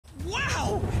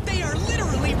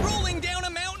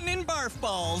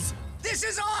balls. This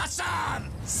is awesome!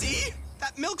 See?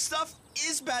 That milk stuff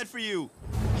is bad for you.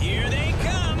 Here they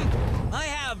come. I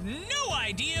have no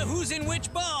idea who's in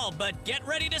which ball, but get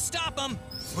ready to stop them.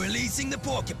 Releasing the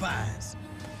porcupines.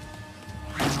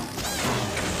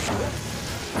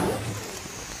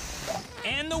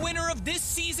 And the winner of this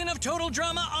season of Total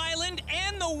Drama Island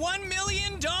and the $1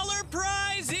 million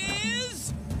prize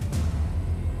is...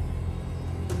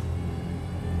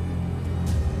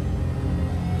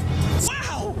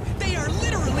 Wow! They are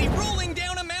literally rolling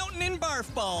down a mountain in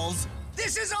barf balls.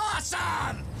 This is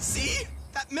awesome! See?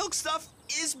 That milk stuff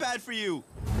is bad for you.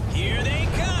 Here they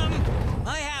come.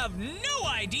 I have no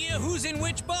idea who's in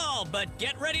which ball, but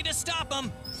get ready to stop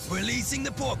them. Releasing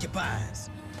the porcupines.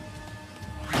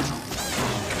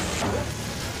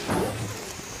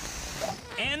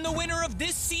 And the winner of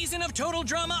this season of Total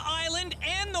Drama Island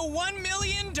and the $1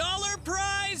 million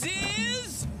prize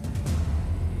is...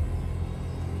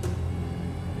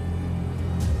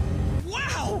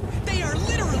 Wow! They are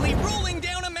literally rolling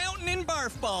down a mountain in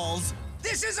barf balls.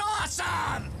 This is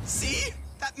awesome! See?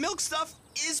 That milk stuff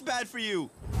is bad for you.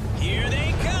 Here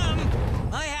they come.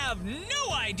 I have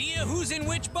no idea who's in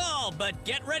which ball, but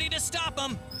get ready to stop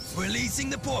them. Releasing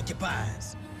the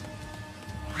porcupines.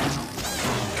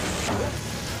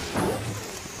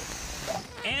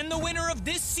 And the winner of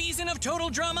this season of Total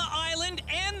Drama Island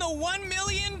and the $1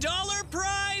 million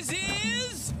prize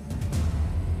is...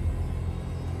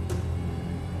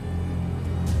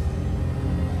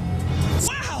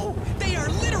 Wow! They are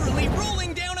literally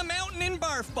rolling down a mountain in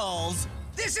barf balls.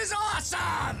 This is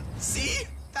awesome! See?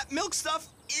 That milk stuff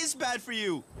is bad for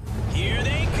you. Here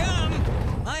they come.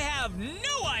 I have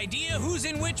no idea who's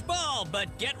in which ball,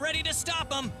 but get ready to stop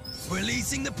them.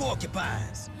 Releasing the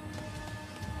porcupines.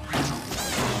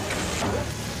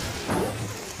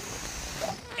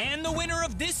 And the winner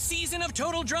of this season of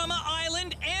Total Drama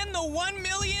Island and the $1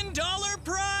 million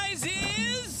prize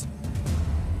is...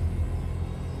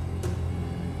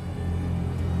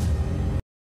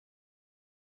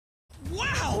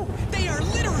 Wow! They are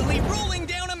literally rolling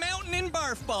down a mountain in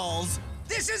barf balls.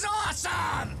 This is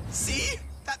awesome! See?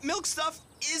 That milk stuff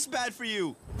is bad for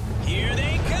you. Here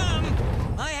they come.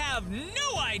 I have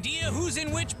no idea who's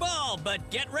in which ball, but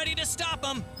get ready to stop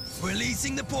them.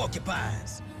 Releasing the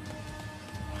porcupines.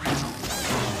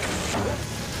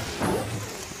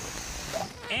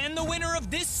 And the winner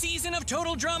of this season of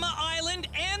Total Drama Island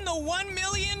and the $1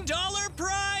 million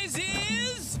prize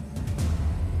is...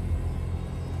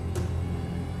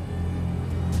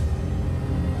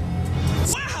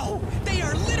 Wow! They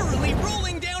are literally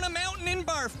rolling down a mountain in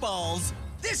barf balls.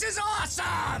 This is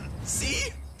awesome! See?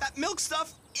 That milk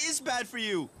stuff is bad for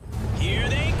you. Here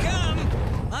they come.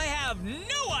 I have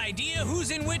no idea who's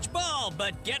in which ball,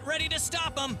 but get ready to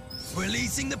stop them.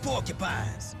 Releasing the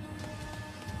porcupines.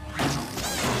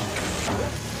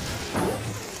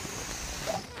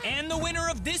 And the winner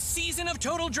of this season of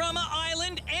Total Drama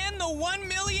Island and the $1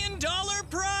 million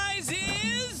prize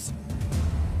is...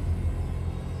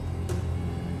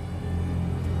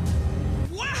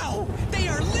 Wow! They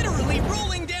are literally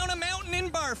rolling down a mountain in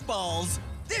barf balls.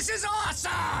 This is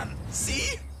awesome!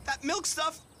 See? That milk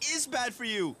stuff is bad for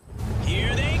you.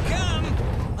 Here they come.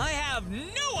 I have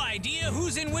no idea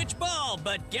who's in which ball,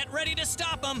 but get ready to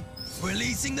stop them.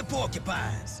 Releasing the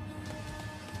porcupines.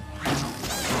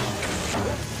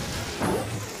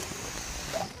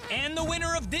 And the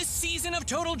winner of this season of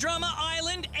Total Drama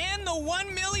Island and the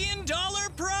 $1 million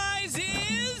prize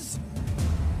is...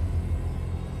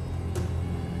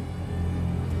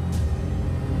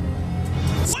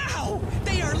 Wow!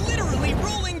 They are literally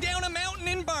rolling down a mountain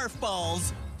in barf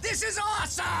balls. This is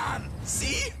awesome!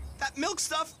 See? That milk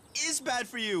stuff is bad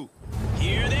for you.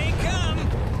 Here they come.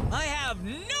 I have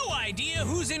no idea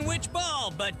who's in which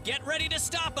ball, but get ready to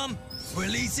stop them.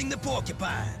 Releasing the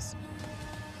porcupines.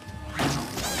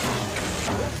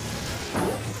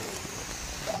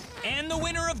 And the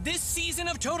winner of this season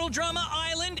of Total Drama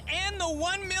Island and the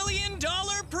 $1 million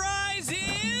prize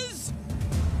is...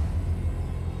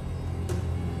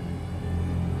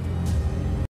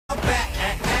 How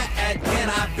bad can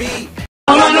I be?